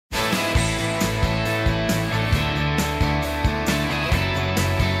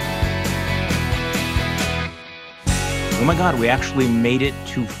my God, we actually made it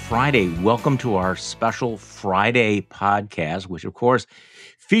to Friday. Welcome to our special Friday podcast, which of course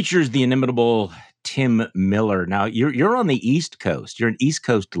features the inimitable Tim Miller. Now, you're on the East Coast. You're an East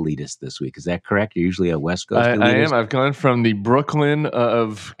Coast elitist this week. Is that correct? You're usually a West Coast elitist? I am. I've gone from the Brooklyn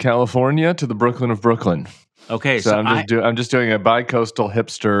of California to the Brooklyn of Brooklyn. Okay, so I'm just doing a bi-coastal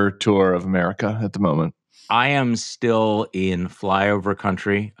hipster tour of America at the moment. I am still in flyover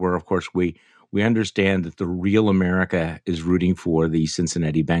country, where of course we understand that the real America is rooting for the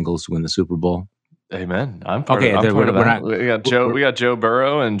Cincinnati Bengals to win the Super Bowl. Amen. I'm part of that. We got Joe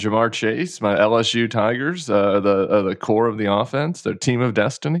Burrow and Jamar Chase, my LSU Tigers, the core of the offense, their team of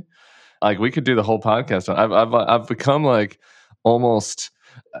destiny. Like, we could do the whole podcast on. I've become like almost.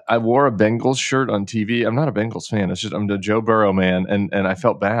 I wore a Bengals shirt on TV. I'm not a Bengals fan. It's just I'm the Joe Burrow man, and I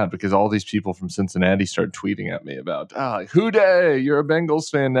felt bad because all these people from Cincinnati started tweeting at me about, who day, you're a Bengals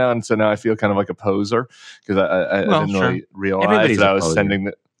fan now, and so now I feel kind of like a poser because I didn't really realize that I was sending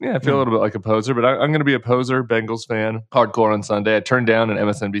the. Yeah, I feel a little bit like a poser, but I'm going to be a poser, Bengals fan, hardcore on Sunday. I turned down an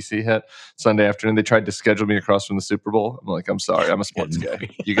MSNBC hit Sunday afternoon. They tried to schedule me across from the Super Bowl. I'm like, I'm sorry, I'm a sports guy.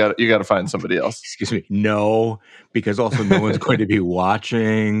 You got to find somebody else. Excuse me, no, because also no one's going to be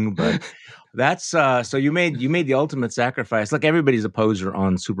watching. But that's so you made the ultimate sacrifice. Like, everybody's a poser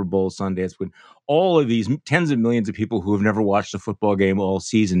on Super Bowl Sunday. It's when all of these tens of millions of people who have never watched a football game all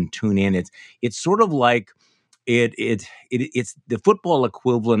season tune in. It's sort of like. It's the football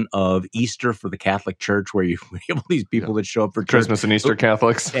equivalent of Easter for the Catholic Church, where you have all these people that show up for Christmas and Easter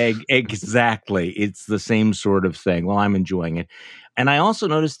Catholics. Exactly. It's the same sort of thing. Well, I'm enjoying it. And I also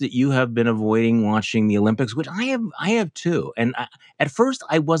noticed that you have been avoiding watching the Olympics, which I have too. And at first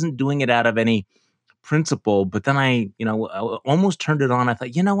I wasn't doing it out of any principle, but then I almost turned it on. I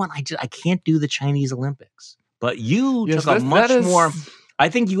thought, you know what? I can't do the Chinese Olympics. But you took a much more. I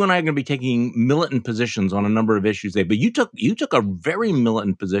think you and I are going to be taking militant positions on a number of issues there, but you took a very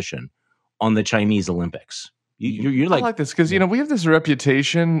militant position on the Chinese Olympics. You're like, I like this because we have this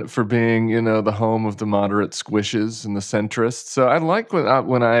reputation for being the home of the moderate squishes and the centrists. So I like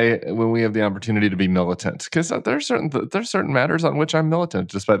when we have the opportunity to be militant, because there's certain matters on which I'm militant,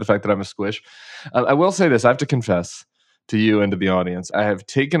 despite the fact that I'm a squish. I will say this: I have to confess to you and to the audience, I have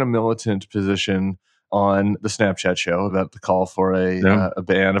taken a militant position on the Snapchat show about the call for a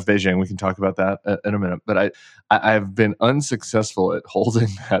ban of Beijing. We can talk about that in a minute. But I've been unsuccessful at holding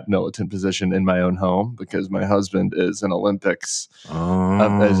that militant position in my own home because my husband is an Olympics, is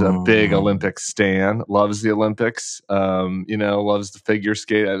a big Olympics stan, loves the Olympics, loves the figure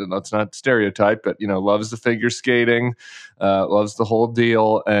skate. That's not stereotype, but, loves the figure skating, loves the whole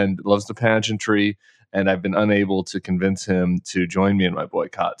deal, and loves the pageantry. And I've been unable to convince him to join me in my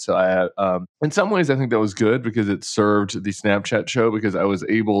boycott. So in some ways, I think that was good because it served the Snapchat show, because I was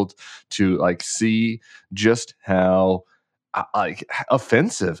able to see just how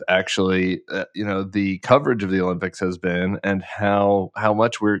offensive actually, the coverage of the Olympics has been, and how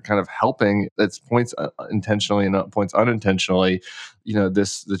much we're kind of helping at points intentionally and at points unintentionally,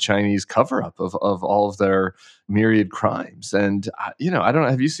 the Chinese cover up of all of their myriad crimes. And I don't know.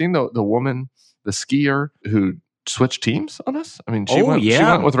 Have you seen the woman, the skier who switched teams on us? I mean, she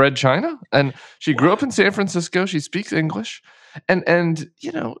went with Red China, and she grew up in San Francisco. She speaks English, and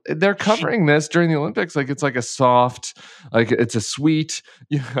they're covering this during the Olympics like it's like a soft, like it's a sweet,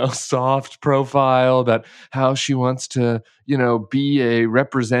 soft profile about how she wants to, be a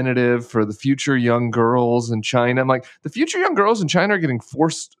representative for the future young girls in China. I'm like, the future young girls in China are getting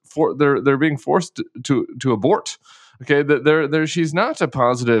they're being forced to abort. Okay, she's not a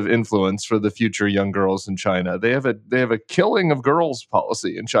positive influence for the future young girls in China. They have a killing of girls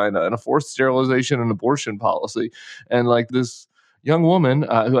policy in China, and a forced sterilization and abortion policy. And this young woman,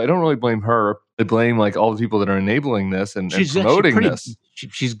 who I don't really blame her, I blame all the people that are enabling this and promoting this.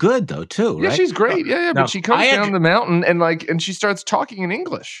 She's good though too, right? Yeah, she's great. Yeah. But she comes down the mountain and she starts talking in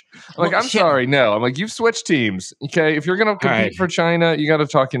English. I'm sorry, no. I'm like, you've switched teams. Okay, if you're going to compete for China, you got to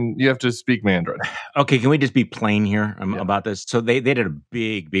talk you have to speak Mandarin. Okay, can we just be plain here about this? So they did a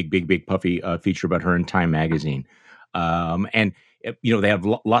big puffy feature about her in Time magazine, and they have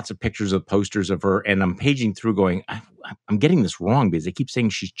lots of pictures of posters of her, and I'm paging through going, I'm getting this wrong because they keep saying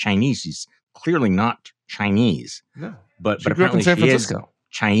she's Chinese. She's clearly not Chinese. No. But she grew up in San Francisco. Is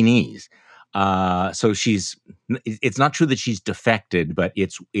Chinese. So it's not true that she's defected, but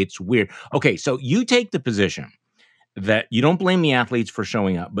it's weird. Okay, so you take the position that you don't blame the athletes for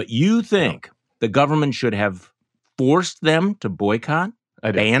showing up, but you think the government should have forced them to boycott,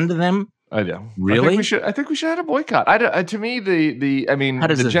 banned them. I do. Really? I think we should have a boycott. To me,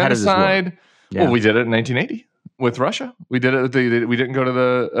 the genocide. Well, we did it in 1980. with Russia. We did it. We didn't go to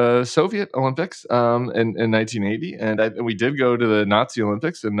the Soviet Olympics in 1980, and we did go to the Nazi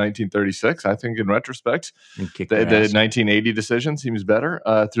Olympics in 1936. I think in retrospect, And kick the their ass. 1980 decision seems better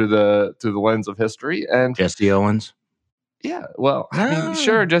through the lens of history. And Jesse Owens. yeah, well, I mean, No.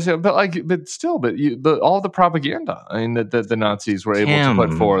 sure, Jesse, but still, all the propaganda, I mean, that the Nazis were able to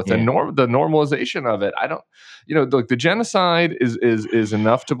put forth, yeah. and the normalization of it. I don't, look, the genocide is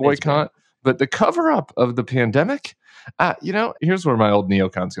enough to It's bad. boycott, but the cover up of the pandemic, here's where my old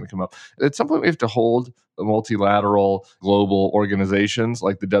neocon's going to come up. At some point, we have to hold multilateral global organizations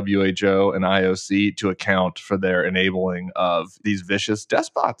like the WHO and IOC to account for their enabling of these vicious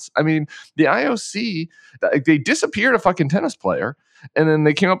despots. I mean, the IOC, they disappeared a fucking tennis player, and then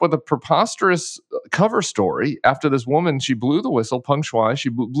they came up with a preposterous cover story after this woman, she blew the whistle, Peng Shuai, she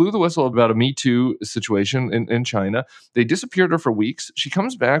blew the whistle about a Me Too situation in China. They disappeared her for weeks. She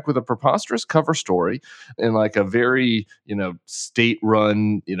comes back with a preposterous cover story in like a very,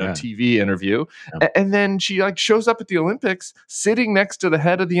 state-run, Yeah. TV interview. Yeah. And then she like shows up at the Olympics sitting next to the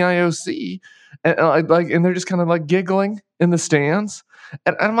head of the IOC, and and they're just kind of like giggling in the stands.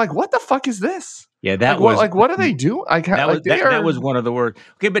 And I'm like, what the fuck is this? Yeah, that was what do they do? That was one of the words.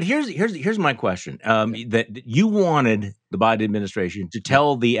 Okay, but here's my question. That you wanted the Biden administration to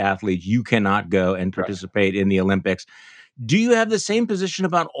tell the athletes you cannot go and participate in the Olympics. Do you have the same position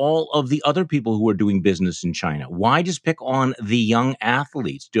about all of the other people who are doing business in China? Why just pick on the young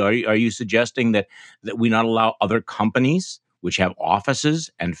athletes? Are you suggesting that we not allow other companies which have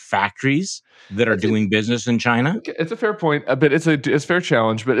offices and factories that are doing business in China? It's a fair point, but it's a fair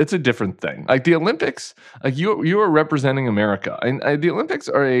challenge, but it's a different thing. Like the Olympics, like you are representing America, and the Olympics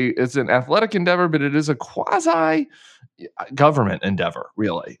it's an athletic endeavor, but it is a quasi government endeavor,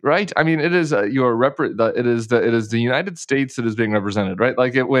 really, right? I mean, it is it is the United States that is being represented, right?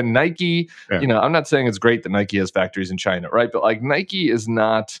 Like when Nike, I'm not saying it's great that Nike has factories in China, right? But like Nike is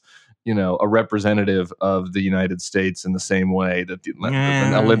not, a representative of the United States in the same way that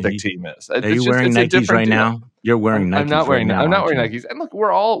an Olympic team is. Are you wearing Nikes right now? You're wearing Nikes. I'm not wearing. Right now, I'm not wearing Nikes. And look,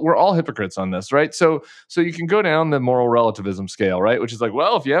 we're all hypocrites on this, right? So you can go down the moral relativism scale, right? Which is like,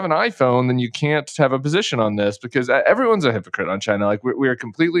 well, if you have an iPhone, then you can't have a position on this because everyone's a hypocrite on China. Like we are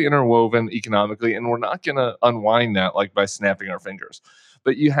completely interwoven economically, and we're not going to unwind that like by snapping our fingers.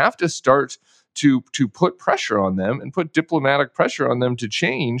 But you have to start to put pressure on them and put diplomatic pressure on them to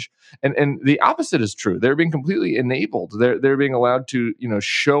change. And the opposite is true. They're being completely enabled. They're being allowed to,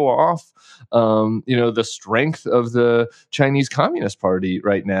 show off, the strength of the Chinese Communist Party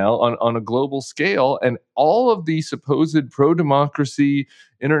right now on a global scale. And all of the supposed pro-democracy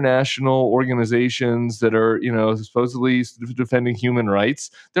international organizations that are, supposedly defending human rights,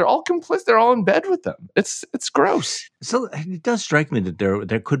 they're all complicit. They're all in bed with them. It's gross. So it does strike me that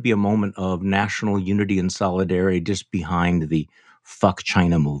there could be a moment of national unity and solidarity just behind the "fuck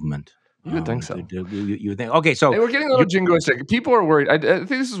China" movement. You would think so. You think? Okay, so we're getting a little jingoistic. People are worried. I think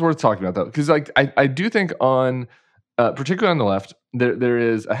this is worth talking about though, because like I do think on. Particularly on the left, there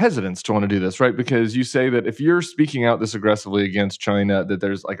is a hesitance to want to do this, right? Because you say that if you're speaking out this aggressively against China, that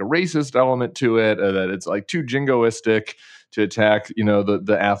there's like a racist element to it, or that it's like too jingoistic to attack,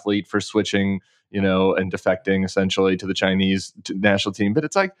 the athlete for switching, and defecting essentially to the Chinese national team. But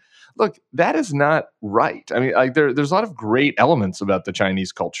it's like, look, that is not right. I mean, like there's a lot of great elements about the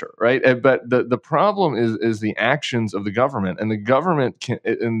Chinese culture, right? But the problem is the actions of the government, and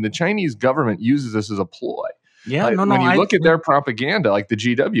the Chinese government uses this as a ploy. Yeah, when you look at their propaganda, like the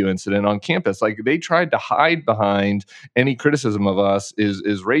GW incident on campus, like they tried to hide behind any criticism of us is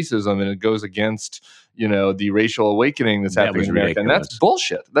racism, and it goes against the racial awakening that's happening in America, and that's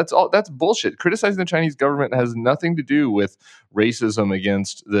bullshit. That's bullshit. Criticizing the Chinese government has nothing to do with racism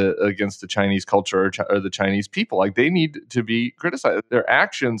against the Chinese culture or the Chinese people. Like they need to be criticized. Their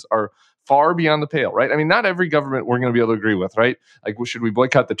actions are far beyond the pale, right? I mean, not every government we're going to be able to agree with, right? Like, should we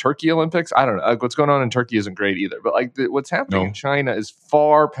boycott the Turkey Olympics? I don't know. Like, what's going on in Turkey isn't great either. But like, what's happening in China is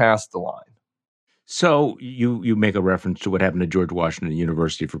far past the line. So you make a reference to what happened to George Washington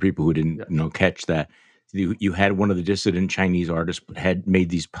University for people who didn't catch that. You had one of the dissident Chinese artists had made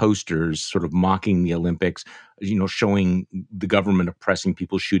these posters sort of mocking the Olympics, showing the government oppressing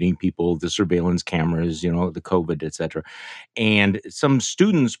people, shooting people, the surveillance cameras, the COVID, et cetera. And some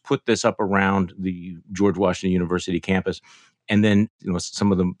students put this up around the George Washington University campus. And then,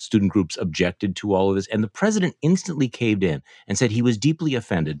 some of the student groups objected to all of this. And the president instantly caved in and said he was deeply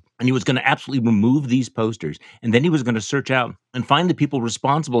offended and he was going to absolutely remove these posters. And then he was going to search out and find the people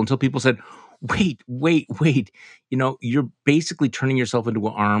responsible until people said, wait, you're basically turning yourself into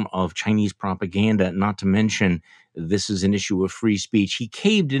an arm of Chinese propaganda, not to mention this is an issue of free speech. He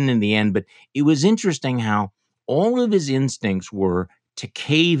caved in the end, but it was interesting how all of his instincts were to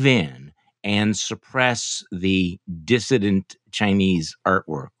cave in and suppress the dissident Chinese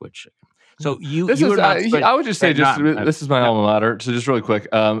artwork, which so This you is, are not I would just say, just not this is my alma mater. So just really quick,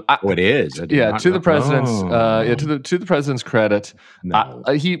 oh, it is. I did yeah, not to the know. president's, Oh, to the president's credit, no.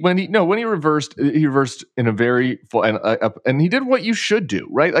 when he reversed, in a very full, and he did what you should do,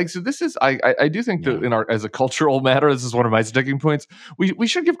 right? Like, so this is, I do think that Yeah. in our, as a cultural matter, this is one of my sticking points. We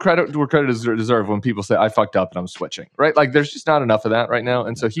should give credit where credit is deserved when people say I fucked up and I'm switching, right? Like, there's just not enough of that right now,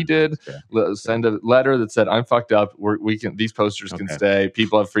 and so he did send a letter that said I'm fucked up. We can, these posters can stay.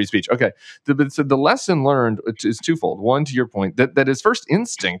 People have free speech. Okay, so the lesson learned is twofold. One, to your point, that his first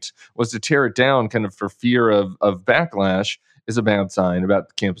instinct was to tear it down, kind of for fear of backlash, is a bad sign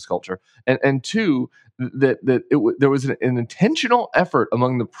about campus culture. And two, there was an intentional effort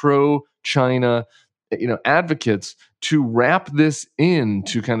among the pro China, advocates to wrap this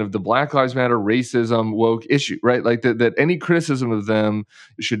into kind of the Black Lives Matter, racism, woke issue, right? Like that any criticism of them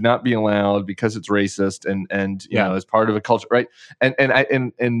should not be allowed because it's racist and you know, as part of a culture, right? And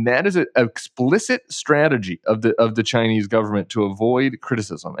that is an explicit strategy of the Chinese government to avoid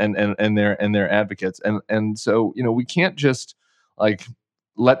criticism and their advocates. And so, we can't just like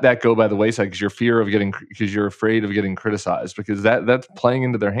let that go by the wayside because you're afraid of getting criticized, because that's playing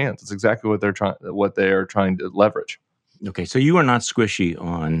into their hands. It's exactly what they are trying to leverage. Okay, so you are not squishy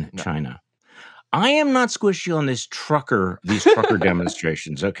on China. I am not squishy on these trucker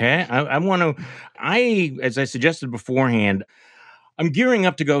demonstrations. Okay, as I suggested beforehand, I'm gearing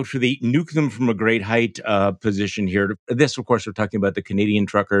up to go to the nuke them from a great height position here. This, of course, we're talking about the Canadian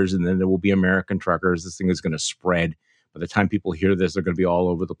truckers, and then there will be American truckers. This thing is going to spread. By the time people hear this, they're going to be all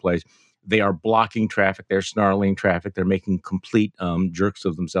over the place. They are blocking traffic. They're snarling traffic. They're making complete jerks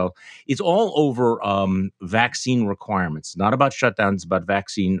of themselves. It's all over vaccine requirements. Not about shutdowns, it's about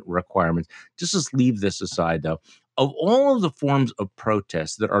vaccine requirements. Just leave this aside, though. Of all of the forms of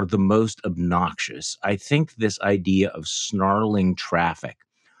protest that are the most obnoxious, I think this idea of snarling traffic,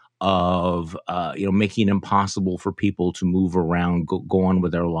 of making it impossible for people to move around, go on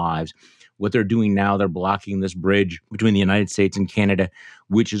with their lives. What they're doing now, they're blocking this bridge between the United States and Canada,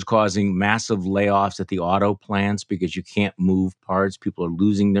 which is causing massive layoffs at the auto plants because you can't move parts. People are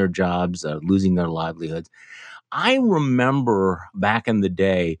losing their jobs, losing their livelihoods. I remember back in the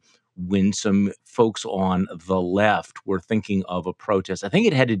day when some folks on the left were thinking of a protest. I think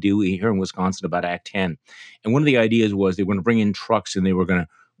it had to do here in Wisconsin about Act 10. And one of the ideas was they were going to bring in trucks and they were going to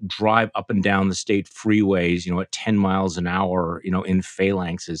drive up and down the state freeways, at 10 miles an hour, in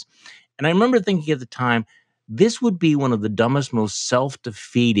phalanxes. And I remember thinking at the time, this would be one of the dumbest, most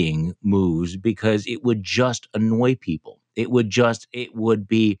self-defeating moves because it would just annoy people. It would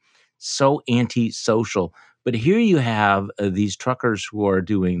be so antisocial. But here you have these truckers who are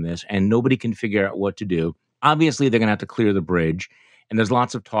doing this, and nobody can figure out what to do. Obviously, they're going to have to clear the bridge. And there's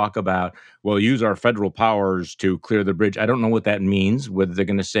lots of talk about, well, use our federal powers to clear the bridge. I don't know what that means, whether they're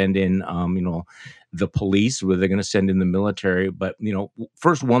going to send in, the police, whether they're going to send in the military. But,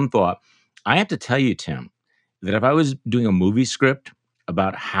 first, one thought, I have to tell you, Tim, that if I was doing a movie script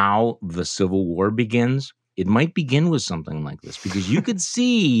about how the Civil War begins, it might begin with something like this, because you could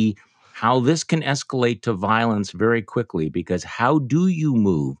see how this can escalate to violence very quickly. Because how do you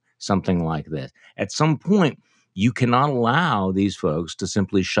move something like this? At some point, you cannot allow these folks to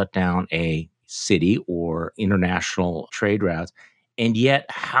simply shut down a city or international trade routes. And yet,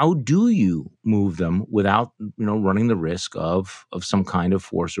 how do you move them without, running the risk of some kind of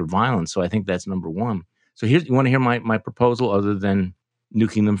force or violence? So I think that's number one. So you want to hear my proposal other than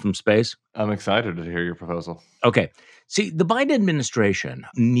nuking them from space? I'm excited to hear your proposal. Okay. See, the Biden administration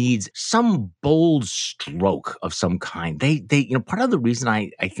needs some bold stroke of some kind. They part of the reason I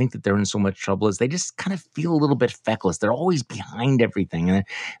think that they're in so much trouble is they just kind of feel a little bit feckless. They're always behind everything. And,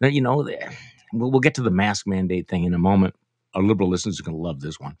 we'll get to the mask mandate thing in a moment. Our liberal listeners are going to love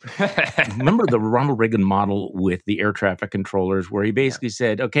this one. Remember the Ronald Reagan model with the air traffic controllers where he basically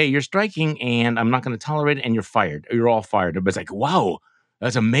said, okay, you're striking and I'm not going to tolerate it and you're fired. You're all fired. Everybody's like, wow,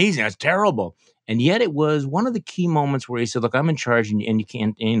 that's amazing. That's terrible. And yet it was one of the key moments where he said, look, I'm in charge and you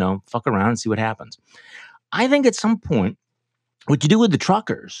can't, fuck around and see what happens. I think at some point, what you do with the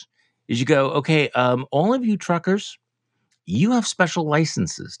truckers is you go, okay, all of you truckers, you have special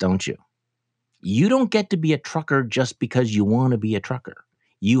licenses, don't you? You don't get to be a trucker just because you want to be a trucker.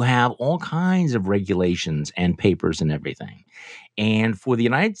 You have all kinds of regulations and papers and everything. And for the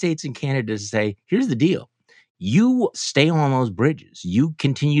United States and Canada to say, here's the deal. You stay on those bridges. You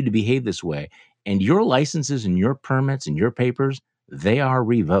continue to behave this way. And your licenses and your permits and your papers, they are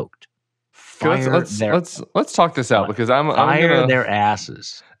revoked. Okay, Fire their let's talk this out, because I'm fire gonna their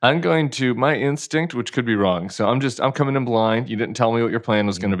asses. I'm going to, my instinct, which could be wrong. So I'm coming in blind. You didn't tell me what your plan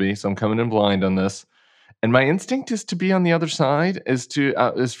was going to be, so I'm coming in blind on this. And my instinct is to be on the other side,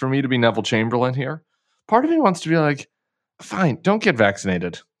 is for me to be Neville Chamberlain here. Part of me wants to be like, fine, don't get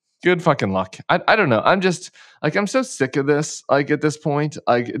vaccinated. Good fucking luck. I don't know. I'm just like, I'm so sick of this. Like at this point,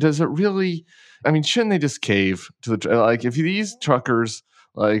 like, does it really? I mean, shouldn't they just cave to the like? If these truckers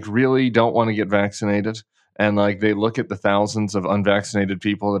like really don't want to get vaccinated, and like they look at the thousands of unvaccinated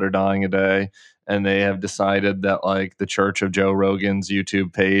people that are dying a day, and they have decided that like the Church of Joe Rogan's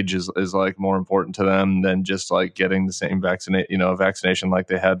YouTube page is like more important to them than just like getting the same vaccination like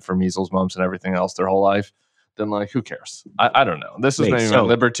they had for measles, mumps, and everything else their whole life, then like who cares? I don't know. This is maybe my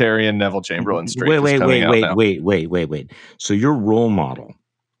libertarian Neville Chamberlain streak. Wait. So your role model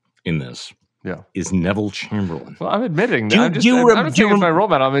in this is Neville Chamberlain. Well, I'm admitting that. I'm not saying it's my role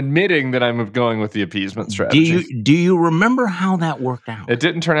model. I'm admitting that I'm going with the appeasement strategy. Do you remember how that worked out? It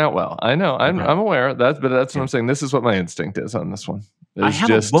didn't turn out well. I know. I'm aware of that, but that's what I'm saying. This is what my instinct is on this one. I have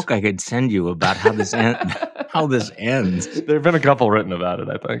a book I could send you about how this ends. There have been a couple written about it,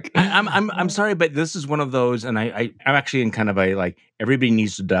 I think. I'm sorry, but this is one of those, and I'm actually in kind of a like everybody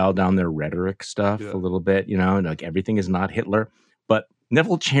needs to dial down their rhetoric stuff a little bit, like everything is not Hitler, but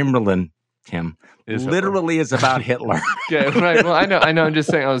Neville Chamberlain, Tim, literally is about Hitler. Yeah, right. Well, I know. I'm just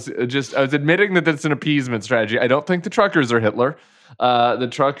saying. I was admitting that that's an appeasement strategy. I don't think the truckers are Hitler. The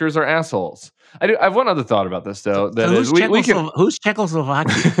truckers are assholes. I have one other thought about this though. That who's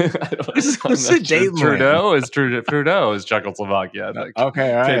Czechoslovakia? Trudeau is Czechoslovakia. I think.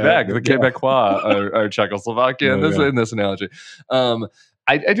 Okay, all right. Quebec, the Quebecois are Czechoslovakia in this analogy.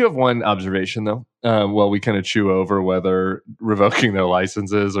 I do have one observation though. While we kind of chew over whether revoking their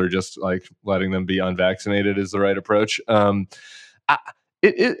licenses or just like letting them be unvaccinated is the right approach.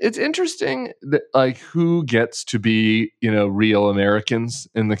 It's interesting that like who gets to be real Americans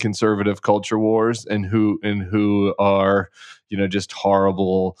in the conservative culture wars, and who are just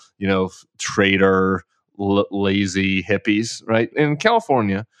horrible traitor lazy hippies, right? In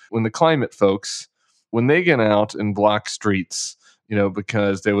California, when the climate folks, when they get out and block streets,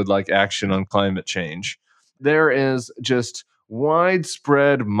 because they would like action on climate change, there is just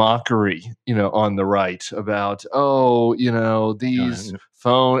widespread mockery, on the right about,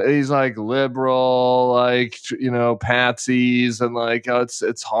 these like liberal, like, patsies, and like,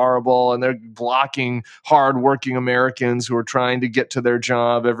 it's horrible. And they're blocking hardworking Americans who are trying to get to their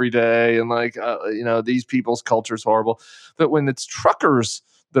job every day. And like, these people's culture is horrible. But when it's truckers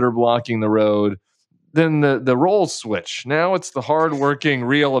that are blocking the road, then the roles switch. Now it's the hardworking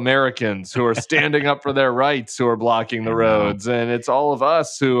real Americans who are standing up for their rights who are blocking the roads, and it's all of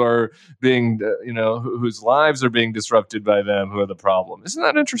us who are being, whose lives are being disrupted by them who are the problem. Isn't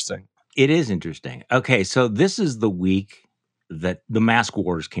that interesting? It is interesting. Okay, so this is the week that the mask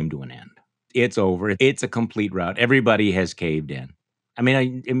wars came to an end. It's over. It's a complete rout. Everybody has caved in. I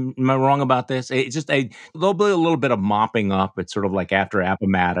mean, am I wrong about this? It's just a little bit of mopping up. It's sort of like after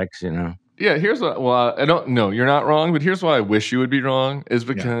Appomattox, Yeah, here's what. Well, I don't know. You're not wrong, but here's why I wish you would be wrong. Is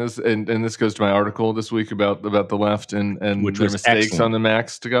because, and this goes to my article this week about the left and which their was mistakes excellent on the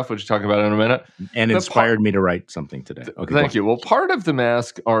mask stuff, which we'll talk about in a minute. and inspired me to write something today. Okay, Thank you. Well, part of the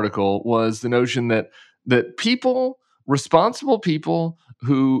mask article was the notion that people, responsible people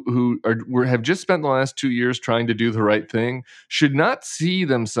who have just spent the last 2 years trying to do the right thing, should not see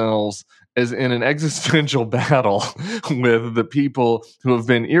themselves as in an existential battle with the people who have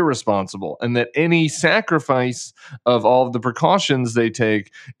been irresponsible, and that any sacrifice of all of the precautions they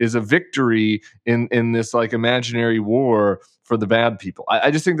take is a victory in this like imaginary war for the bad people.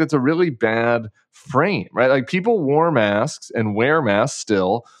 I just think that's a really bad frame, right? Like, people wore masks and wear masks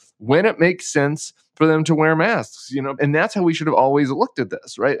still when it makes sense for them to wear masks, and that's how we should have always looked at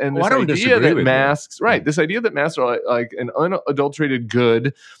this, right? And this idea that masks, right? This idea that masks are like an unadulterated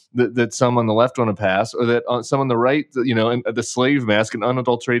good that some on the left want to pass, or that some on the right, and the slave mask, an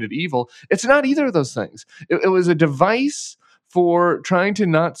unadulterated evil. It's not either of those things. It was a device for trying to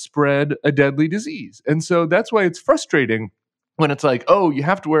not spread a deadly disease, and so that's why it's frustrating when it's like, oh, you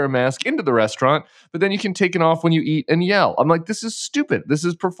have to wear a mask into the restaurant, but then you can take it off when you eat and yell. I'm like, this is stupid. This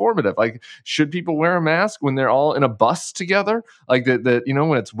is performative. Like, should people wear a mask when they're all in a bus together? Like that,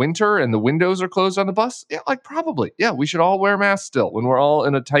 when it's winter and the windows are closed on the bus? Yeah, like probably. Yeah, we should all wear masks still when we're all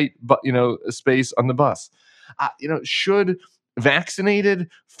in a tight, space on the bus. Should vaccinated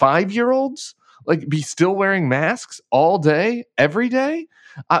 5-year-olds like be still wearing masks all day, every day?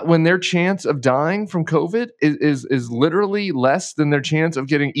 When their chance of dying from COVID is literally less than their chance of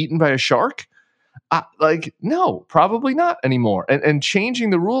getting eaten by a shark? Like, no, probably not anymore. And changing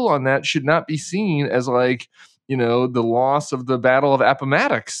the rule on that should not be seen as like, the loss of the Battle of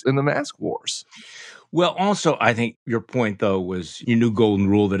Appomattox in the mask wars. Well, also, I think your point, though, was your new golden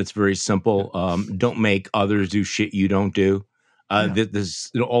rule that it's very Yeah. simple. Don't make others do shit you don't do. Yeah.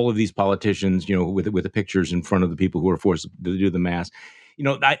 This, all of these politicians, with the pictures in front of the people who are forced to do the mass.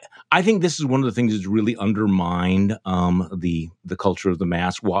 I think this is one of the things that's really undermined the culture of the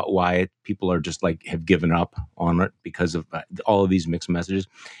mass. Why people are just like have given up on it because of all of these mixed messages.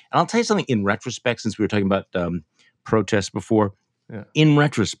 And I'll tell you something. In retrospect, since we were talking about protests before, Yeah. in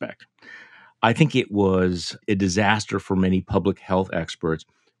retrospect, I think it was a disaster for many public health experts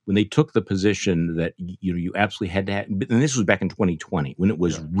when they took the position that you absolutely had to have, and this was back in 2020 when it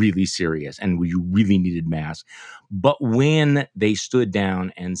was Yeah. really serious and when you really needed masks. But when they stood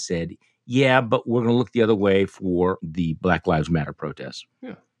down and said, "Yeah, but we're going to look the other way for the Black Lives Matter protests,"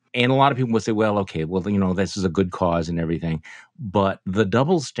 Yeah. and a lot of people would say, "Well, okay, well, this is a good cause and everything," but the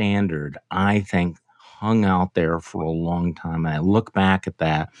double standard, I think, hung out there for a long time. And I look back at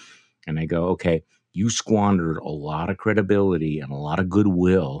that and I go, okay, you squandered a lot of credibility and a lot of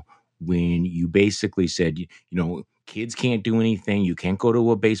goodwill when you basically said, kids can't do anything. You can't go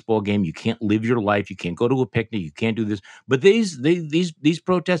to a baseball game. You can't live your life. You can't go to a picnic. You can't do this. But these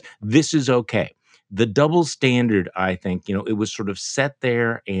protests, this is okay. The double standard, I think, it was sort of set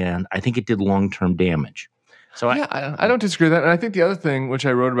there, and I think it did long-term damage. So I don't disagree with that. And I think the other thing, which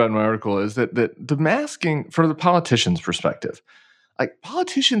I wrote about in my article, is that the masking, for the politician's perspective, like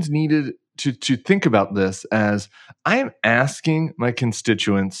politicians needed to think about this as, I am asking my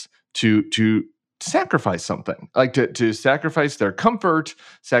constituents to sacrifice something, like to sacrifice their comfort,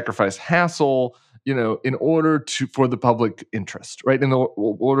 sacrifice hassle, in order for the public interest, right? In the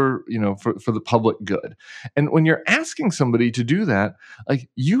order, for the public good. And when you're asking somebody to do that, like,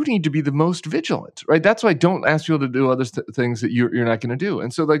 you need to be the most vigilant, right? That's why don't ask people to do other things that you're not going to do.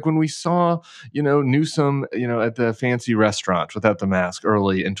 And so, like, when we saw, Newsom, at the fancy restaurant without the mask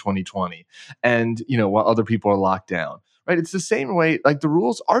early in 2020, and, while other people are locked down, right? It's the same way, like, the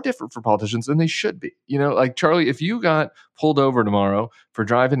rules are different for politicians and they should be. Like, Charlie, if you got pulled over tomorrow for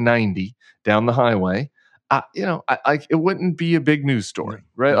driving 90 down the highway, like, it wouldn't be a big news story,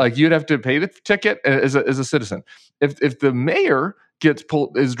 right? No. Like, you'd have to pay the ticket as a citizen. If the mayor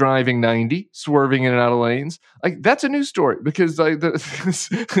is driving 90, swerving in and out of lanes, like, that's a news story, because, like,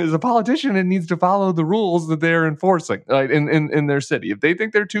 as a politician, it needs to follow the rules that they're enforcing, like, in their city. If they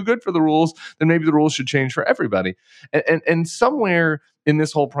think they're too good for the rules, then maybe the rules should change for everybody. And somewhere in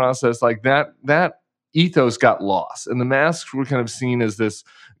this whole process, like, that ethos got lost, and the masks were kind of seen as this.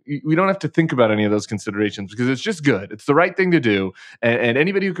 We don't have to think about any of those considerations because it's just good. It's the right thing to do. And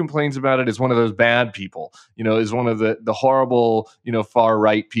anybody who complains about it is one of those bad people, is one of the horrible, far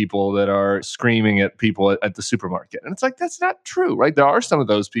right people that are screaming at people at the supermarket. And it's like, that's not true, right? There are some of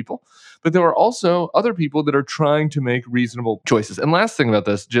those people, but there are also other people that are trying to make reasonable choices. And last thing about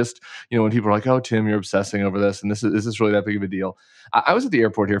this, just, when people are like, "Oh, Tim, you're obsessing over this, and is this really that big of a deal?" I was at the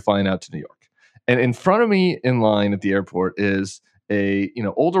airport here flying out to New York. And in front of me in line at the airport is a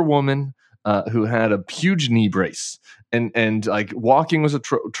older woman who had a huge knee brace, and like, walking was a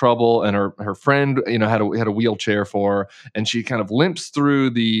trouble, and her friend had a wheelchair for her, and she kind of limps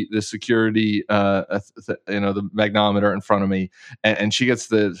through the security the magnometer in front of me, and she gets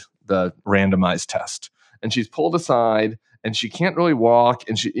the randomized test, and she's pulled aside. And she can't really walk,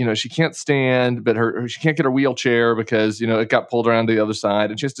 and she can't stand, but she can't get her wheelchair because it got pulled around to the other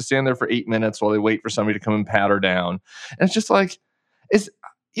side, and she has to stand there for 8 minutes while they wait for somebody to come and pat her down. And it's just like, it's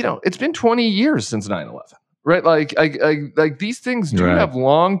been 20 years since 9/11, right? Like these things do have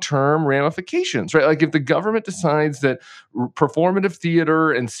long-term ramifications, right? Like, if the government decides that performative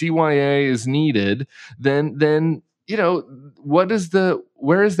theater and CYA is needed, then where is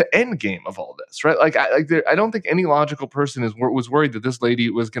the end game of all this, right? Like, I don't think any logical person was worried that this lady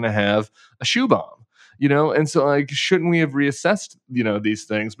was going to have a shoe bomb, and so, like, shouldn't we have reassessed, these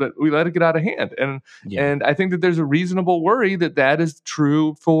things? But we let it get out of hand, and I think that there's a reasonable worry that is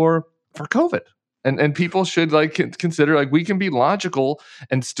true for COVID. And people should, like, consider, like, we can be logical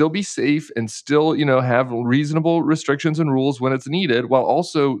and still be safe and still, have reasonable restrictions and rules when it's needed, while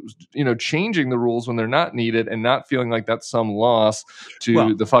also, changing the rules when they're not needed, and not feeling like that's some loss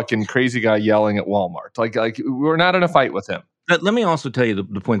to the fucking crazy guy yelling at Walmart. Like we're not in a fight with him. Let me also tell you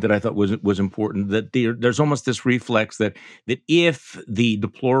the point that I thought was important, that there's almost this reflex that if the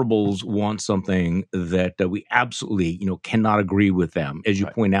deplorables want something, that we absolutely cannot agree with them, as you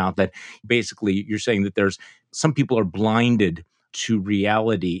point out, that basically you're saying that there's some people are blinded to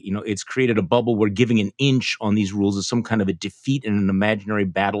reality. It's created a bubble where giving an inch on these rules is some kind of a defeat in an imaginary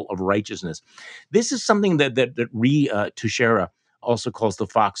battle of righteousness. This is something that Teixeira also calls the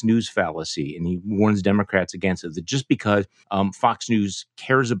Fox News fallacy, and he warns Democrats against it. That just because Fox News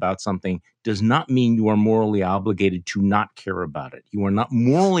cares about something does not mean you are morally obligated to not care about it. You are not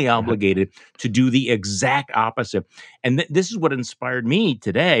morally obligated to do the exact opposite. And this is what inspired me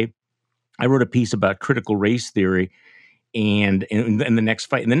today. I wrote a piece about critical race theory and the next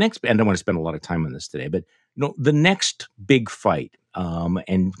fight. And I don't want to spend a lot of time on this today, but the next big fight,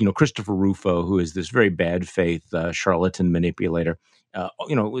 and Christopher Rufo, who is this very bad faith charlatan manipulator,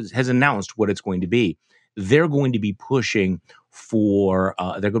 has announced what it's going to be. They're going to be pushing for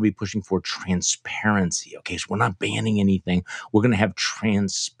transparency. Okay, so we're not banning anything. We're going to have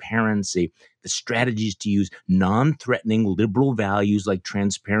transparency. The strategy is to use non-threatening liberal values like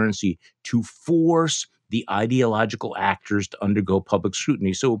transparency to force the ideological actors to undergo public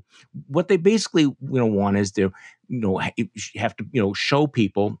scrutiny. So what they basically want is to have to show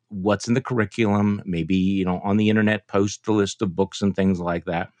people what's in the curriculum, maybe on the internet, post the list of books and things like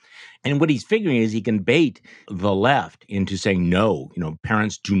that. And what he's figuring is he can bait the left into saying, no,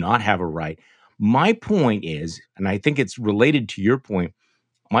 parents do not have a right. My point is, and I think it's related to your point,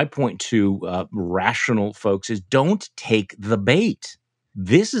 my point to rational folks is don't take the bait.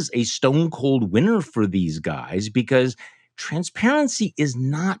 This is a stone cold winner for these guys because transparency is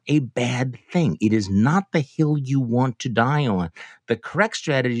not a bad thing. It is not the hill you want to die on. The correct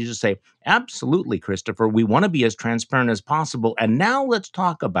strategy is to say, absolutely, Christopher, we want to be as transparent as possible. And now let's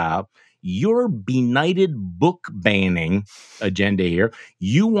talk about your benighted book banning agenda here.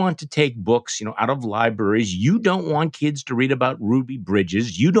 You want to take books, out of libraries. You don't want kids to read about Ruby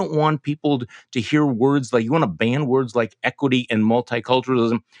Bridges. You don't want people to hear words like, you want to ban words like equity and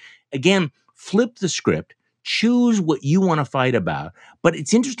multiculturalism. Again, flip the script. Choose what you want to fight about. But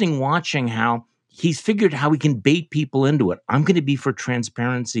it's interesting watching how he's figured how he can bait people into it. I'm going to be for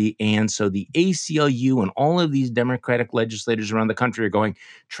transparency. And so the ACLU and all of these Democratic legislators around the country are going,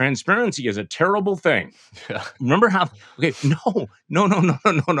 transparency is a terrible thing. Yeah. Remember how, okay, no.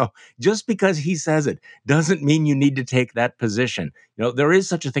 Just because he says it doesn't mean you need to take that position. There is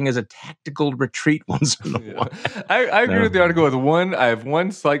such a thing as a tactical retreat once in a while. I agree with the article with I have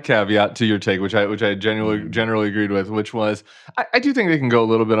one slight caveat to your take, which I generally agreed with, which was, I do think they can go a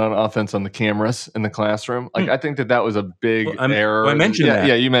little bit on offense on the cameras in the classroom. Like, I think that was a big error. I mentioned that.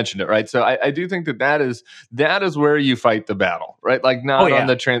 Yeah, you mentioned it, right? So I do think that is where you fight the battle, right? Like not on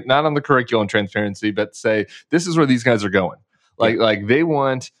the curriculum transparency, but say this is where these guys are going. Like they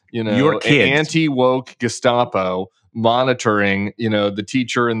want your kids. Anti-woke Gestapo monitoring, the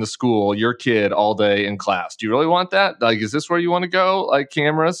teacher in the school, your kid all day in class. Do you really want that? Like, is this where you want to go? Like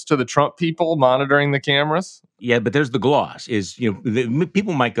cameras to the Trump people monitoring the cameras? Yeah, but there's the gloss is,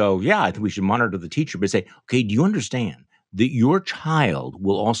 people might go, yeah, I think we should monitor the teacher, but say, okay, do you understand that your child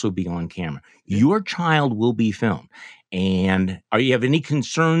will also be on camera? Yeah. Your child will be filmed. And you have any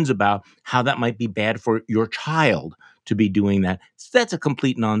concerns about how that might be bad for your child to be doing that? So that's a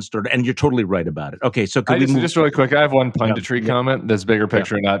complete non-starter, and you're totally right about it. Okay, so just really quick, I have one punditry comment. This bigger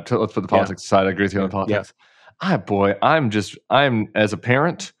picture, let's put the politics aside. I agree with you on politics. I'm as a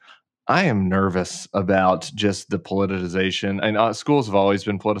parent, I am nervous about just the politicization. And schools have always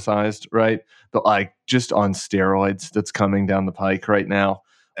been politicized, right? But like just on steroids that's coming down the pike right now.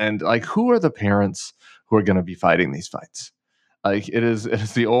 And like, who are the parents who are going to be fighting these fights? Like it is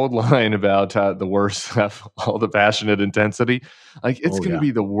the old line about the worst have all the passionate intensity. Like it's going to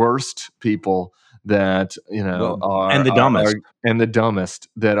be the worst people that are and the dumbest and the dumbest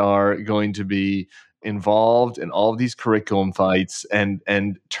that are going to be involved in all of these curriculum fights and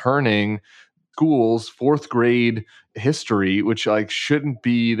turning schools fourth grade history, which like shouldn't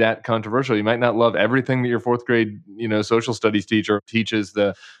be that controversial. You might not love everything that your fourth grade social studies teacher teaches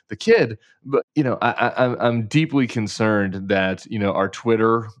the kid, but I'm deeply concerned that our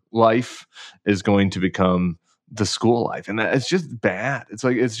Twitter life is going to become the school life, and it's just bad. It's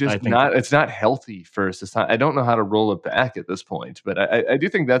like it's not healthy for society. I don't know how to roll it back at this point, but I do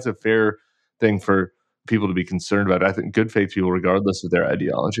think that's a fair thing for people to be concerned about. I think good faith people, regardless of their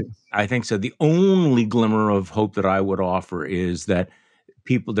ideology. I think so. The only glimmer of hope that I would offer is that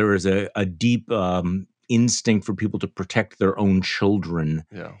there is a deep instinct for people to protect their own children.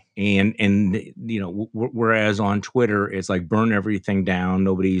 Yeah. And whereas on Twitter, it's like burn everything down.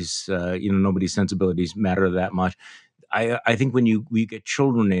 Nobody's sensibilities matter that much. I think when you get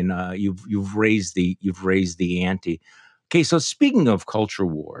children in, you've raised the ante. Okay, so speaking of culture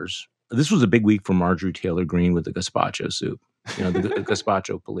wars, this was a big week for Marjorie Taylor Greene with the gazpacho soup. the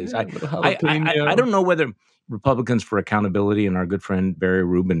gazpacho police. Yeah, little I jalapeno. don't know whether Republicans for Accountability and our good friend Barry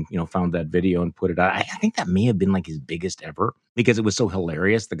Rubin, found that video and put it out. I think that may have been like his biggest ever because it was so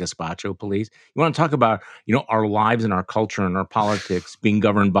hilarious. The gazpacho police. You want to talk about our lives and our culture and our politics being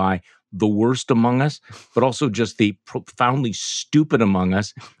governed by the worst among us, but also just the profoundly stupid among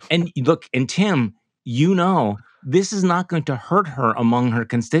us. And look, and Tim, this is not going to hurt her among her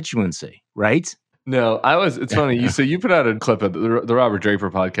constituency, right? No, it's funny. You put out a clip of the Robert Draper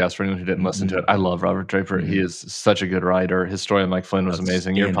podcast for anyone who didn't listen to it. I love Robert Draper. He is such a good writer. His story on Mike Flynn was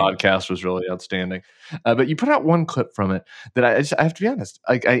amazing. Your podcast was really outstanding. But you put out one clip from it that I have to be honest,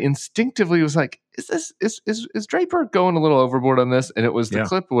 I instinctively was like, is Draper going a little overboard on this? And it was the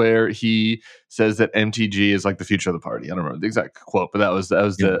clip where he says that MTG is like the future of the party. I don't remember the exact quote, but that was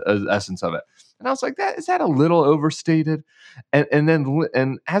the essence of it. And I was like, is that a little overstated? And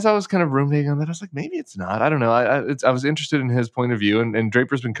then as I was kind of ruminating on that, I was like, maybe it's not. I don't know. I was interested in his point of view, and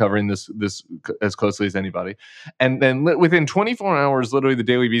Draper's been covering this as closely as anybody. And then within 24 hours, literally, the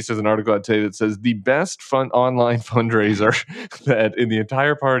Daily Beast has an article out today that says the best online fundraiser that in the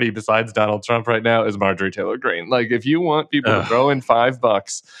entire party besides Donald Trump right now is Marjorie Taylor Greene. Like, if you want people to throw in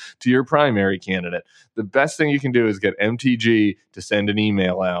 $5 to your primary candidate, the best thing you can do is get MTG to send an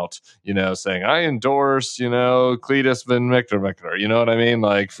email out, saying, I endorse, Cletus Van Micter, you know what I mean?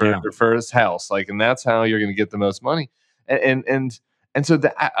 Like for his house, like, and that's how you're going to get the most money. And so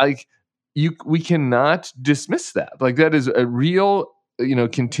that we cannot dismiss that. Like, that is a real,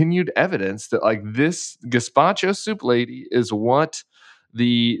 continued evidence that like this gazpacho soup lady is what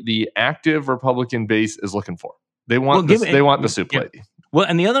the active Republican base is looking for. They want the soup lady. Well,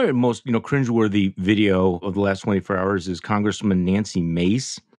 and the other most, cringeworthy video of the last 24 hours is Congresswoman Nancy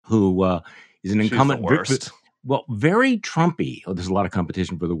Mace, who is an incumbent. Very Trumpy. Oh, there's a lot of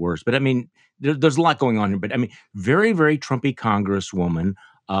competition for the worst. But I mean, there's a lot going on here. But I mean, very, very Trumpy Congresswoman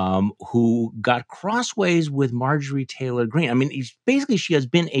who got crossways with Marjorie Taylor Greene. I mean, basically, she has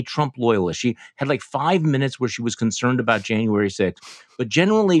been a Trump loyalist. She had like 5 minutes where she was concerned about January 6th. But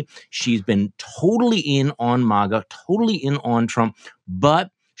generally, she's been totally in on MAGA, totally in on Trump.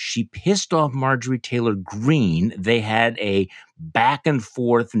 But she pissed off Marjorie Taylor Greene. They had a back and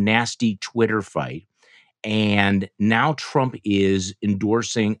forth, nasty Twitter fight. And now Trump is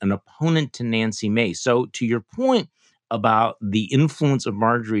endorsing an opponent to Nancy Mace. So to your point about the influence of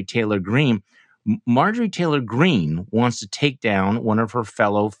Marjorie Taylor Greene, Marjorie Taylor Greene wants to take down one of her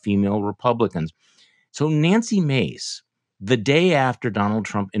fellow female Republicans. So Nancy Mace, the day after Donald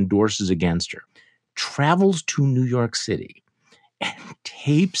Trump endorses against her, travels to New York City and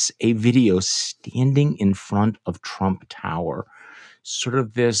tapes a video standing in front of Trump Tower, sort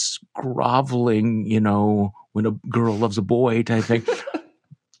of this groveling, when a girl loves a boy type thing.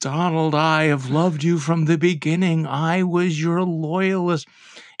 Donald, I have loved you from the beginning. I was your loyalist.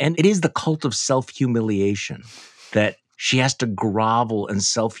 And it is the cult of self-humiliation that she has to grovel and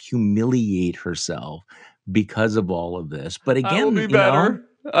self-humiliate herself because of all of this. But again, I will be better.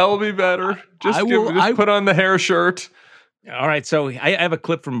 I will be better. Just put on the hair shirt. All right. So I have a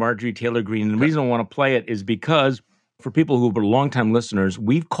clip from Marjorie Taylor Greene. And the reason I want to play it is because for people who are longtime listeners,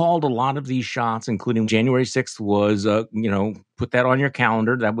 we've called a lot of these shots, including January 6th was, put that on your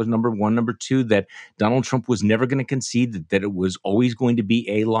calendar. That was number one. Number two, that Donald Trump was never going to concede, that it was always going to be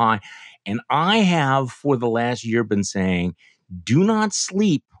a lie. And I have, for the last year, been saying, do not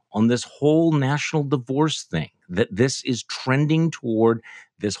sleep on this whole national divorce thing, that this is trending toward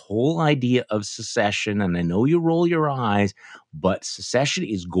this whole idea of secession. And I know you roll your eyes, but secession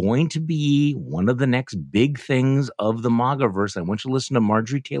is going to be one of the next big things of the MAGAverse. I want you to listen to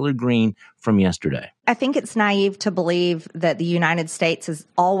Marjorie Taylor Greene from yesterday. I think it's naive to believe that the United States is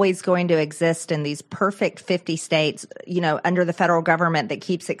always going to exist in these perfect 50 states, under the federal government that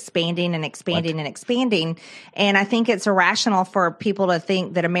keeps expanding and expanding and expanding. And I think it's irrational for people to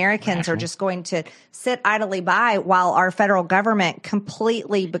think that Americans are just going to sit idly by while our federal government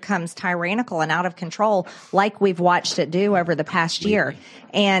completely becomes tyrannical and out of control, like we've watched it do over the past year.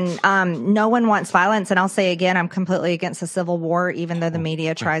 And no one wants violence. And I'll say again, I'm completely against a civil war, even though the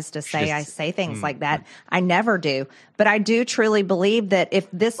media tries to say I say things like that. I never do. But I do truly believe that if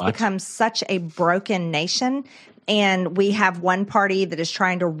this becomes such a broken nation, and we have one party that is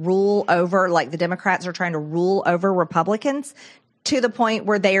trying to rule over, like the Democrats are trying to rule over Republicans, to the point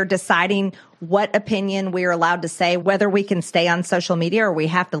where they are deciding what opinion we are allowed to say, whether we can stay on social media or we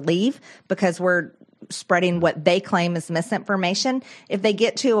have to leave because we're spreading what they claim is misinformation. If they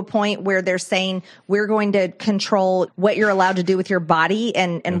get to a point where they're saying we're going to control what you're allowed to do with your body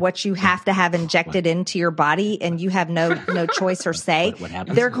and what you have to have injected into your body, and you have no choice or say, what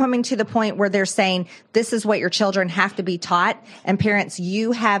happens? They're coming to the point where they're saying this is what your children have to be taught, and parents,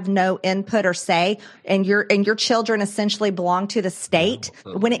 you have no input or say, and your children essentially belong to the state.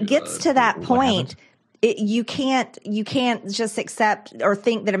 When it gets to that point, you can't just accept or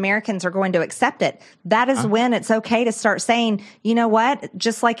think that Americans are going to accept it. That is when it's okay to start saying, you know what,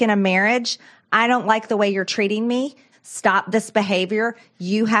 just like in a marriage, I don't like the way you're treating me. Stop this behavior.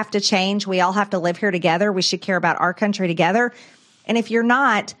 You have to change. We all have to live here together. We should care about our country together. And if you're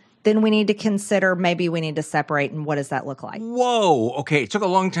not, then we need to consider maybe we need to separate. And what does that look like? Whoa. Okay. It took a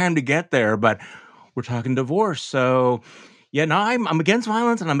long time to get there, but we're talking divorce. So yeah, no, I'm against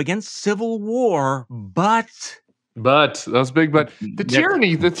violence and I'm against civil war, but that's big. But the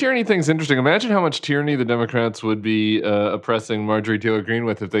tyranny thing's interesting. Imagine how much tyranny the Democrats would be oppressing Marjorie Taylor Greene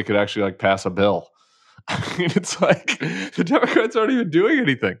with if they could actually like pass a bill. I mean, it's like the Democrats aren't even doing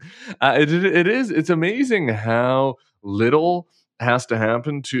anything. It's amazing how little has to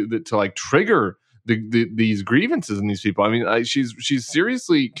happen to like trigger these grievances in these people. I mean, she's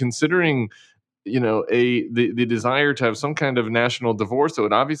seriously considering, you know, the desire to have some kind of national divorce that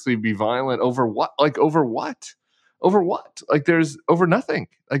would obviously be violent over what? Like over what? Over what? Like there's over nothing.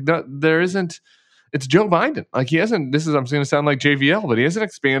 Like there isn't. It's Joe Biden. Like he hasn't. I'm going to sound like JVL, but he hasn't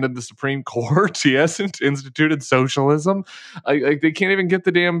expanded the Supreme Court. He hasn't instituted socialism. Like they can't even get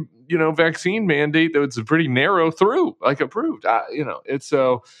the damn vaccine mandate that was pretty narrow through approved. It's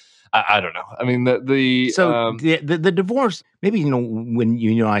so. I don't know. I mean, the divorce. Maybe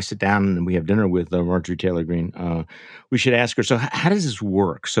when I sit down and we have dinner with Marjorie Taylor Greene, we should ask her. So how does this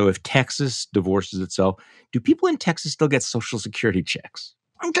work? So if Texas divorces itself, do people in Texas still get Social Security checks?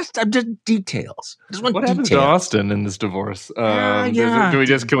 I'm just details. I just want what details. happens to Austin in this divorce? Can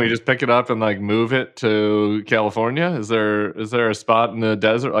we just pick it up and like move it to California? Is there a spot in the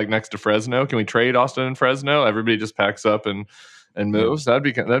desert like next to Fresno? Can we trade Austin and Fresno? Everybody just packs up and moves. That'd be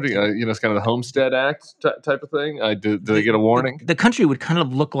it's kind of the Homestead Act type of thing. Do they get a warning? The country would kind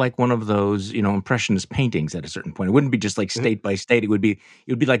of look like one of those impressionist paintings at a certain point. It wouldn't be just like state by state. It would be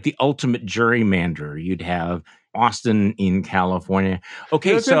like the ultimate gerrymander. You'd have Austin in California.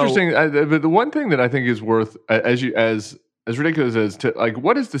 Okay, it's interesting. But the one thing that I think is worth as ridiculous as to like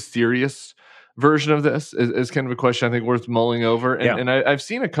what is the serious version of this is kind of a question I think worth mulling over. And I've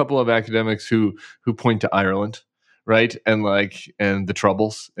seen a couple of academics who point to Ireland. Right. And the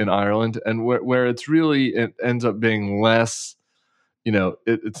troubles in Ireland and where it's really, it ends up being less,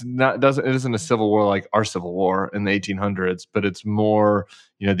 it isn't a civil war like our Civil War in the 1800s, but it's more,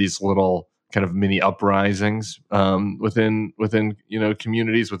 these little kind of mini uprisings within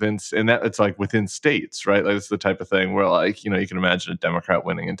communities and that it's like within states, right? Like it's the type of thing where you can imagine a Democrat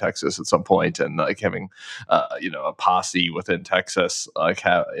winning in Texas at some point and like having a posse within Texas,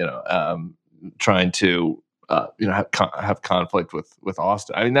 trying to have conflict with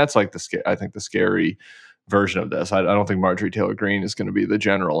Austin. I mean, that's like the scary version of this. I don't think Marjorie Taylor Greene is going to be the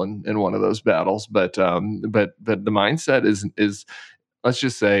general in one of those battles, but the mindset is let's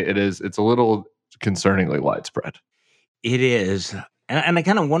just say it's a little concerningly widespread. It is. And I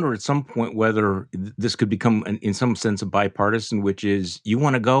kind of wonder at some point whether this could become, in some sense, a bipartisan, which is, you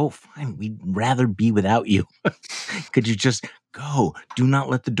want to go? Fine, we'd rather be without you. Could you just go? Do not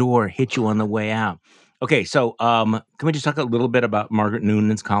let the door hit you on the way out. Okay, so can we just talk a little bit about Margaret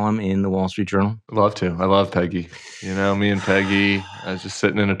Noonan's column in the Wall Street Journal? I'd love to. I love Peggy. Me and Peggy, I was just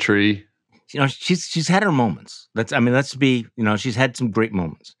sitting in a tree. She's had her moments. She's had some great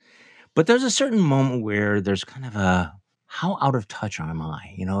moments. But there's a certain moment where there's kind of a, how out of touch am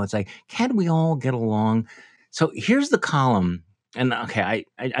I? It's like, can't we all get along? So here's the column. And okay,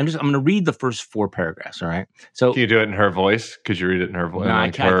 I'm going to read the first 4 paragraphs. All right. So can you do it in her voice? Could you read it in her voice? No,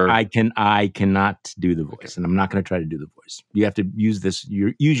 I cannot do the voice, and I'm not going to try to do the voice. You have to use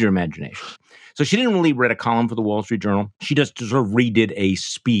your imagination. So she didn't really write a column for the Wall Street Journal. She just sort of redid a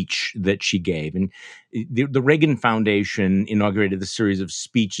speech that she gave, and the Reagan Foundation inaugurated the series of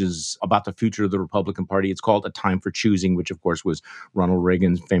speeches about the future of the Republican Party. It's called A Time for Choosing, which of course was Ronald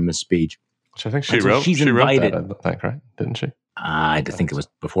Reagan's famous speech. Which I think she wrote. She invited, wrote that, I think, right? Didn't she? I think it was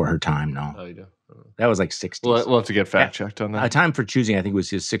before her time. No. Oh, you do? That was like 60s. We'll have to get fact checked on that. A Time for Choosing, I think, was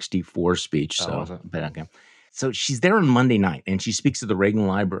his 64 speech. So she's there on Monday night, and she speaks at the Reagan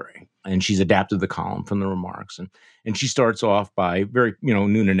Library, and she's adapted the column from the remarks. And she starts off by very,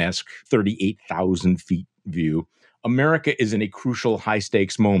 Noonan-esque 38,000 feet view America is in a crucial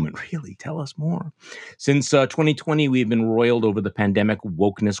high-stakes moment. Really? Tell us more. Since 2020, we've been roiled over the pandemic,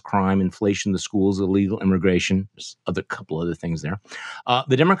 wokeness, crime, inflation, the schools, illegal immigration, just a couple other things there.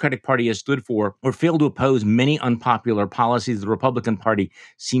 The Democratic Party has stood for or failed to oppose many unpopular policies. The Republican Party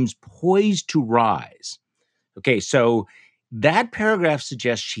seems poised to rise. Okay, so that paragraph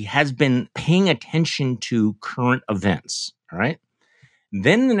suggests she has been paying attention to current events, all right?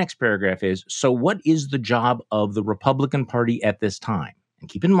 Then the next paragraph is, so what is the job of the Republican Party at this time? And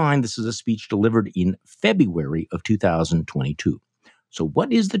keep in mind, this is a speech delivered in February of 2022. So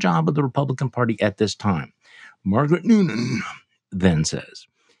what is the job of the Republican Party at this time? Margaret Noonan then says,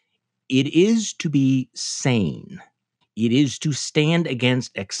 it is to be sane. It is to stand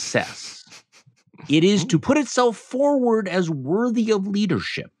against excess. It is to put itself forward as worthy of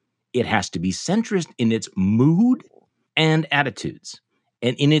leadership. It has to be centrist in its mood and attitudes,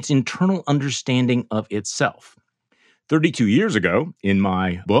 and in its internal understanding of itself. 32 years ago, in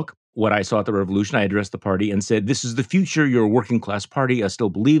my book, What I Saw at the Revolution, I addressed the party and said, this is the future. You're a working class party. I still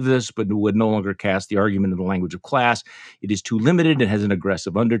believe this, but would no longer cast the argument in the language of class. It is too limited. It has an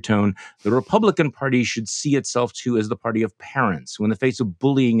aggressive undertone. The Republican Party should see itself, too, as the party of parents, who in the face of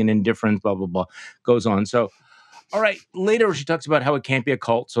bullying and indifference, blah, blah, blah, goes on. So, all right, later she talks about how it can't be a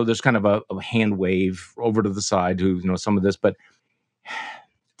cult. So there's kind of a hand wave over to the side to, some of this, but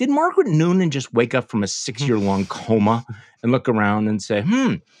did Margaret Noonan just wake up from a 6-year-long coma and look around and say,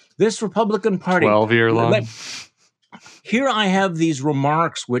 this Republican Party. 12-year long. Here I have these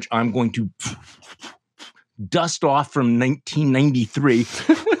remarks, which I'm going to dust off from 1993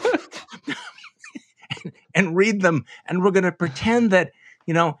 and read them. And we're going to pretend that,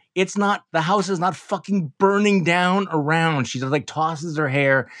 it's not, the house is not fucking burning down around. She just tosses her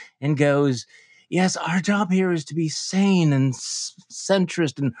hair and goes, yes, our job here is to be sane and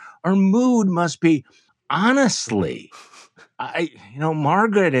centrist, and our mood must be, honestly,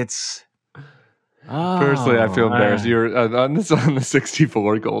 Margaret, it's... Personally, I feel embarrassed. You're on the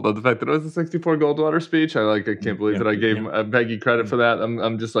 64 gold. On the fact that it was a 64 Goldwater speech, I can't believe that I gave Peggy credit for that.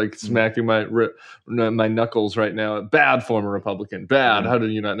 I'm just smacking my knuckles right now. Bad former Republican. Bad. How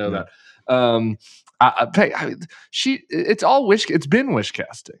did you not know that? It's all it's been wish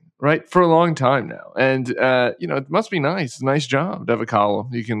casting, right, for a long time now, and it must be nice. Nice job to have a column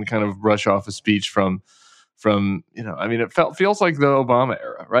you can kind of brush off a speech from. It feels like the Obama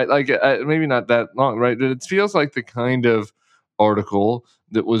era, right? Maybe not that long, right? But it feels like the kind of article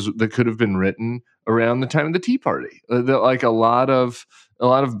that could have been written around the time of the Tea Party, that a lot of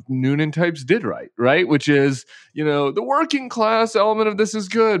Noonan types did right? Which is, the working class element of this is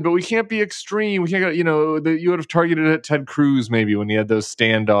good, but we can't be extreme. We can't, you would have targeted at Ted Cruz maybe when he had those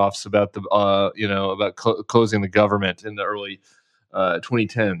standoffs about the, about closing the government in the early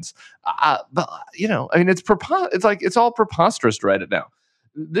 2010s. But it's all preposterous to write it now.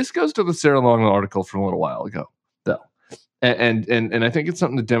 This goes to the Sarah Long article from a little while ago, though, and I think it's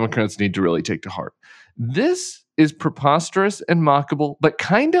something the Democrats need to really take to heart. This is preposterous and mockable, but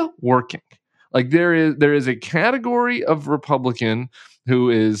kind of working. There is a category of Republican who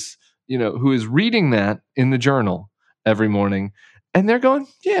is reading that in the Journal every morning, and they're going,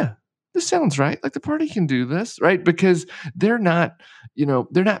 yeah, this sounds right. The party can do this, right? Because they're not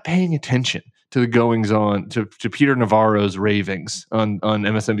paying attention to the goings on, to Peter Navarro's ravings on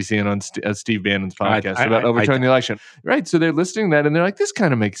MSNBC and on Steve Bannon's podcast about overturning the election, right? So they're listening to that and they're like, this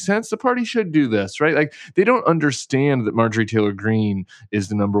kind of makes sense. The party should do this, right? They don't understand that Marjorie Taylor Greene is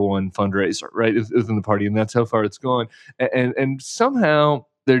the number one fundraiser, right, within the party, and that's how far it's gone. And somehow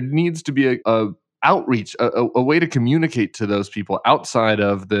there needs to be a outreach, a way to communicate to those people outside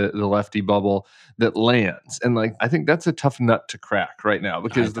of the lefty bubble that lands. And I think that's a tough nut to crack right now,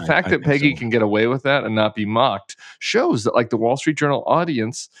 because the fact that Peggy can get away with that and not be mocked shows that the Wall Street Journal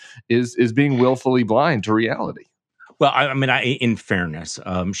audience is being willfully blind to reality. Well, in fairness,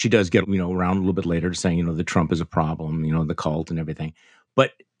 she does get, around a little bit later to saying, that Trump is a problem, the cult and everything.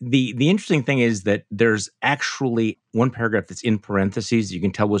 But the interesting thing is that there's actually one paragraph that's in parentheses. You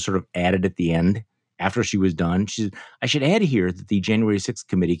can tell was sort of added at the end after she was done. I should add here that the January 6th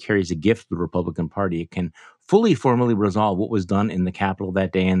committee carries a gift to the Republican Party. It can formally resolve what was done in the Capitol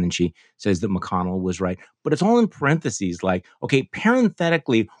that day. And then she says that McConnell was right. But it's all in parentheses, okay,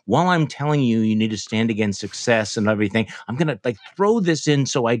 parenthetically, while I'm telling you need to stand against success and everything, I'm going to throw this in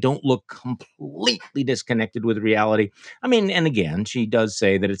so I don't look completely disconnected with reality. And again, she does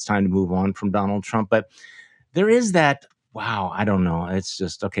say that it's time to move on from Donald Trump. But there is that, wow, I don't know. It's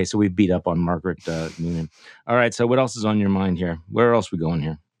just, okay, so we beat up on Margaret Noonan. All right, so what else is on your mind here? Where else are we going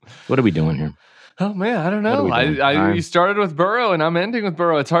here? What are we doing here? Oh man, I don't What are know. we doing? You started with Burrow, and I'm ending with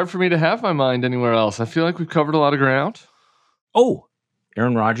Burrow. It's hard for me to have my mind anywhere else. I feel like we've covered a lot of ground. Oh,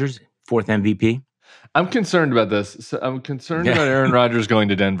 Aaron Rodgers, 4th MVP. I'm concerned about this. So I'm concerned about Aaron Rodgers going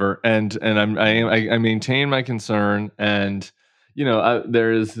to Denver, and I maintain my concern. And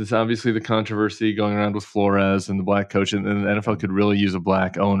there is this obviously the controversy going around with Flores and the black coach, and the NFL could really use a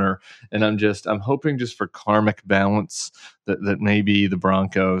black owner. And I'm hoping just for karmic balance that maybe the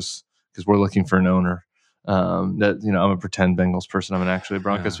Broncos, because we're looking for an owner. I'm a pretend Bengals person. I'm actually a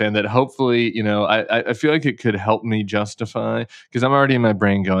Broncos fan. That hopefully, I feel like it could help me justify, because I'm already in my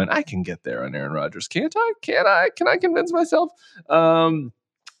brain going, I can get there on Aaron Rodgers, can't I? Can I convince myself?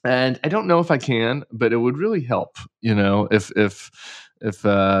 And I don't know if I can, but it would really help, if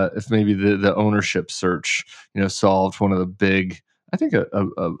maybe the ownership search, solved one of the big, I think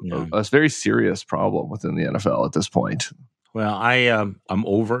a very serious problem within the NFL at this point. Well, I'm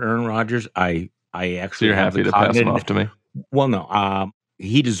over Aaron Rodgers. I actually, so you're happy to pass him off to me? Well, no.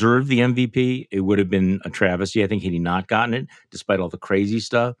 He deserved the MVP. It would have been a travesty, I think, had he not gotten it, despite all the crazy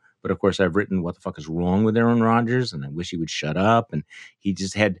stuff. But of course, I've written what the fuck is wrong with Aaron Rodgers, and I wish he would shut up. And he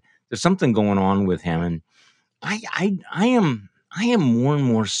just there's something going on with him, and I am more and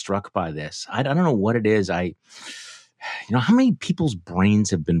more struck by this. I don't know what it is. How many people's brains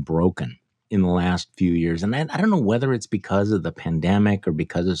have been broken in the last few years? And I don't know whether it's because of the pandemic or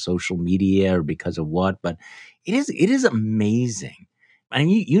because of social media or because of what, but it is amazing. I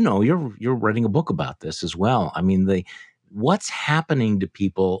mean, you're writing a book about this as well. I mean, what's happening to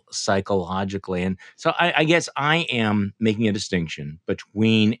people psychologically. And so I guess I am making a distinction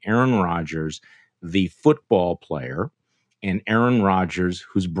between Aaron Rodgers, the football player, and Aaron Rodgers,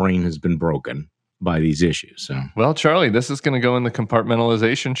 whose brain has been broken by these issues. So, well, Charlie, this is going to go in the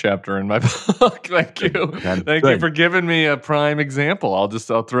compartmentalization chapter in my book. Thank you. Thank you for giving me a prime example.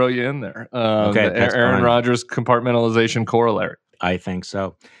 I'll throw you in there. Okay, Aaron Rodgers compartmentalization corollary. I think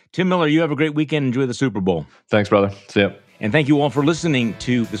so. Tim Miller, you have a great weekend. Enjoy the Super Bowl. Thanks, brother. See ya. And thank you all for listening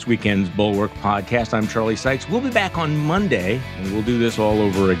to this weekend's Bulwark podcast. I'm Charlie Sykes. We'll be back on Monday, and we'll do this all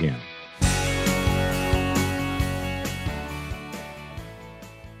over again.